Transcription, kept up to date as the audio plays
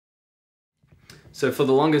So for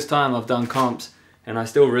the longest time I've done comps and I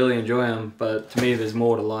still really enjoy them, but to me there's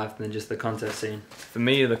more to life than just the contest scene. For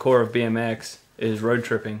me, the core of BMX is road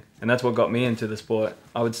tripping, and that's what got me into the sport.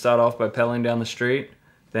 I would start off by pedaling down the street,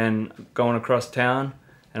 then going across town,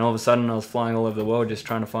 and all of a sudden I was flying all over the world just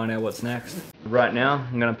trying to find out what's next. Right now,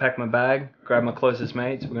 I'm gonna pack my bag, grab my closest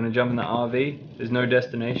mates, we're gonna jump in the RV. There's no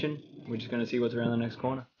destination, we're just gonna see what's around the next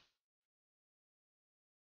corner.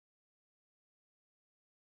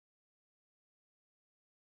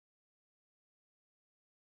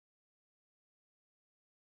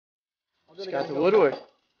 Just got to Woodward.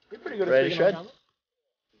 You're pretty good Ready at to speaking shred? on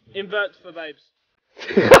camera. Invert for babes.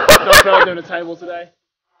 Not fella doing a table today.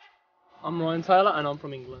 I'm Ryan Taylor and I'm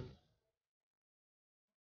from England.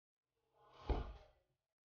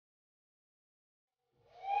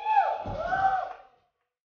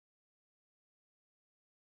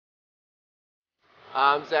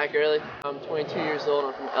 I'm Zach Earley. I'm 22 years old.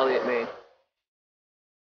 I'm from Elliott, Maine.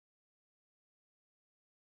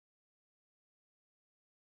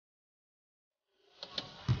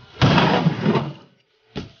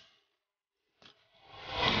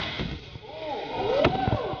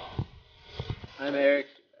 I'm Eric.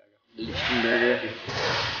 Lichtenberger,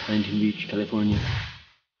 Huntington Beach, California.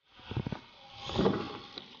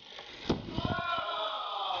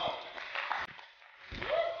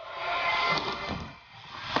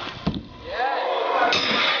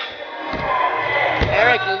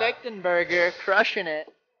 Eric Lichtenberger, crushing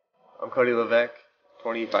it. I'm Codey Levesque,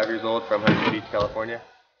 25 years old, from Huntington Beach, California.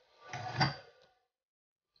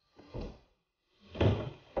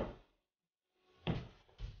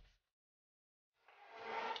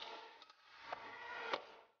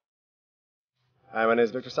 Hi, my name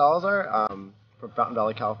is Victor Salazar. I'm from Fountain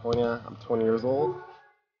Valley, California. I'm 20 years old.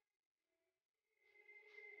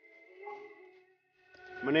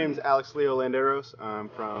 My name is Alex Leo Landeros. I'm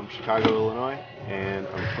from Chicago, Illinois, and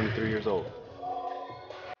I'm 23 years old.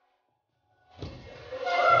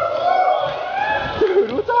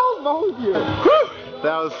 Dude, what the hell is wrong with you?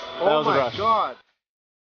 That was a rush. Oh my god.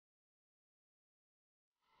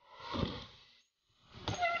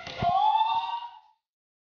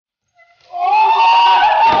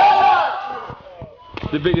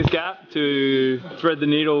 The biggest gap to thread the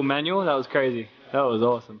needle manual, that was crazy. That was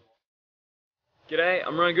awesome. G'day,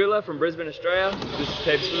 I'm Ryan Guettler from Brisbane, Australia. This is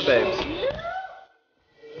Tapes for the Babes.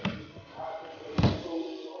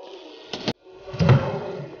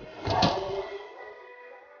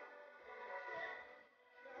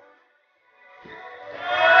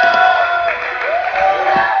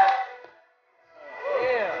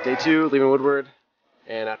 Day 2, leaving Woodward,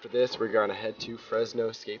 and after this we're going to head to Fresno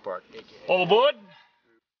skatepark. All aboard.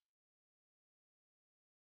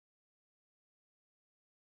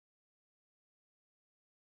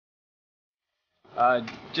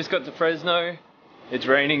 Just got to Fresno. It's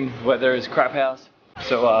raining, weather is crap house.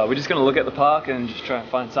 So we're just gonna look at the park and just try and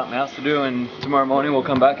find something else to do, and tomorrow morning we'll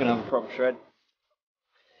come back and have a proper shred.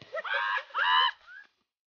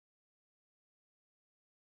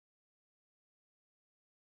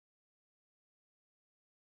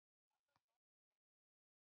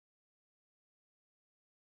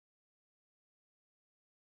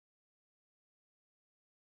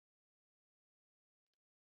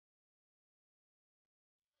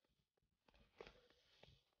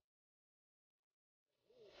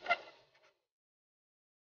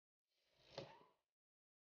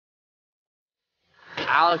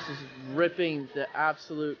 Alex is ripping the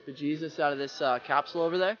absolute bejesus out of this capsule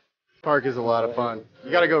over there. Park is a lot of fun.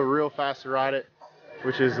 You gotta go real fast to ride it,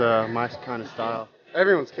 which is my kind of style.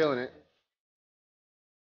 Everyone's killing it.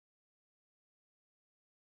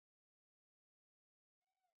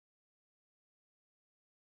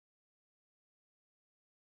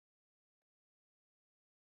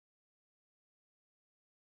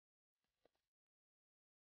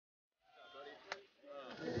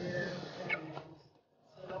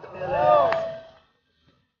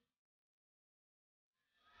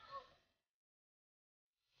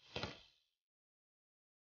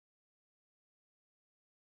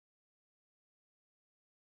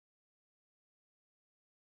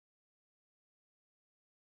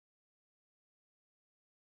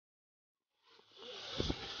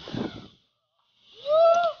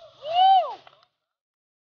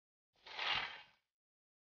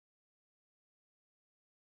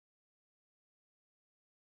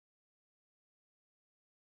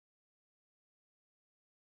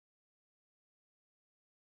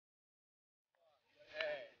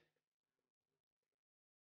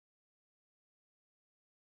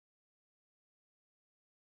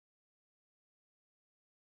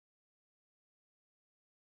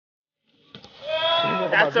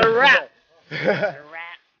 That's a wrap.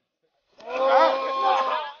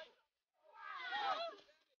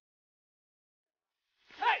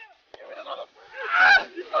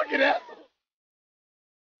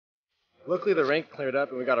 Luckily the rink cleared up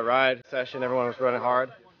and we got a ride session. Everyone was running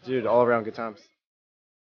hard. Dude, all around good times.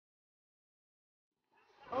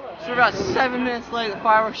 So we're about 7 minutes late. The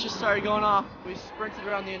fireworks just started going off. We sprinted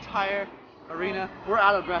around the entire arena. We're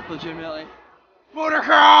out of breath legitimately.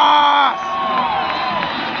 Motocross!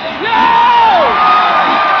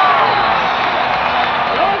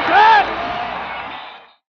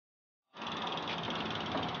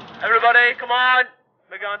 Everybody, come on.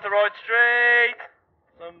 We're going to ride straight.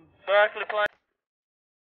 Some Berkley playing.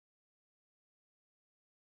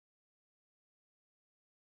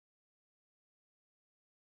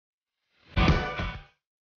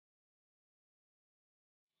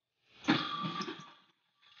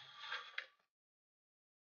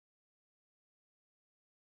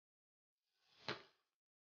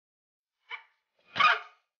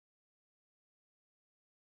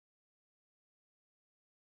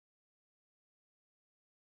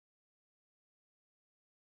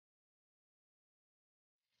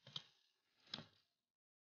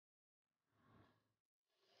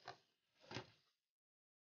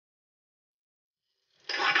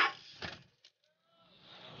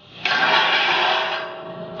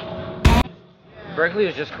 Berkeley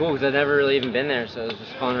was just cool because I'd never really even been there, so it was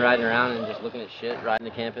just fun riding around and just looking at shit, riding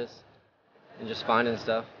the campus, and just finding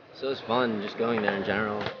stuff. So it was fun just going there in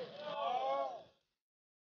general.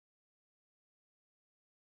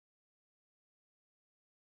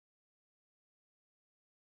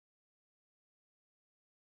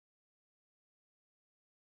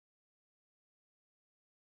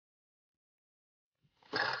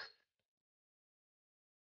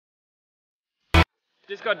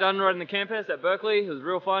 Just got done riding the campus at Berkeley. It was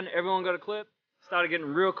real fun. Everyone got a clip. Started getting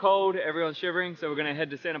real cold. Everyone's shivering. So we're going to head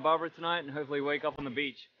to Santa Barbara tonight and hopefully wake up on the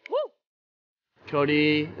beach. Woo!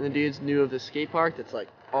 Codey and the dudes knew of the skate park that's like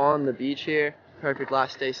on the beach here. Perfect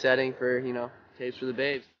last day setting for, you know, tapes for the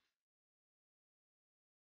babes.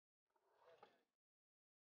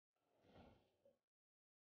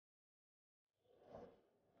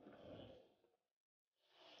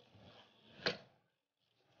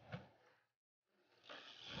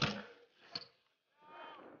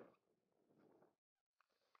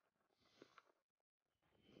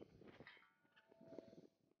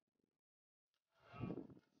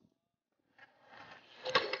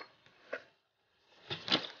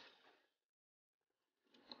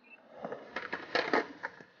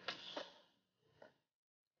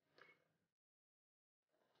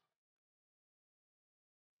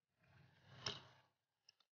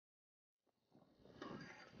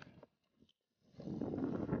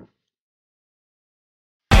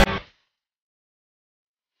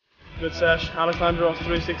 Good sesh. Landeros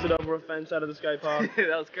 360'd over a fence out of the skate park.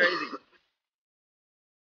 That was crazy.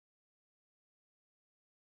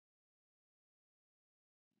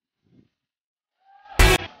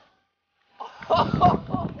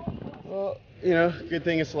 Well, you know, good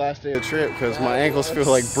thing it's the last day of the trip because my ankles feel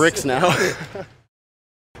like bricks now.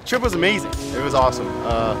 Trip was amazing. It was awesome.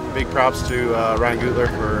 Big props to Ryan Guettler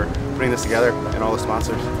for putting this together and all the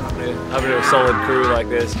sponsors. Having a solid crew like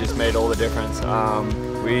this just made all the difference.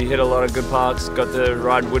 We hit a lot of good parks, got to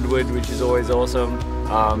ride Woodward, which is always awesome.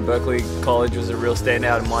 Berkeley College was a real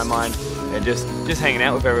standout in my mind, and just hanging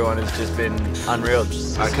out with everyone has just been unreal.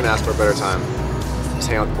 I couldn't ask for a better time. Just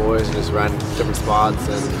hang out with the boys and just ride different spots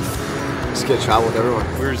and just get to travel with everyone.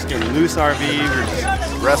 We were just getting loose RV, we were just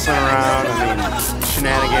wrestling around, I mean,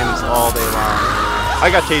 shenanigans all day long. I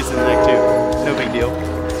got tased in the neck too, no big deal.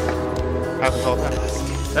 Happens all the time.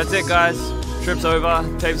 That's it, guys. Trip's over.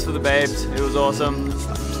 Tapes for the babes. It was awesome.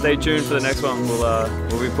 Stay tuned for the next one.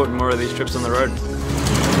 We'll be putting more of these trips on the road.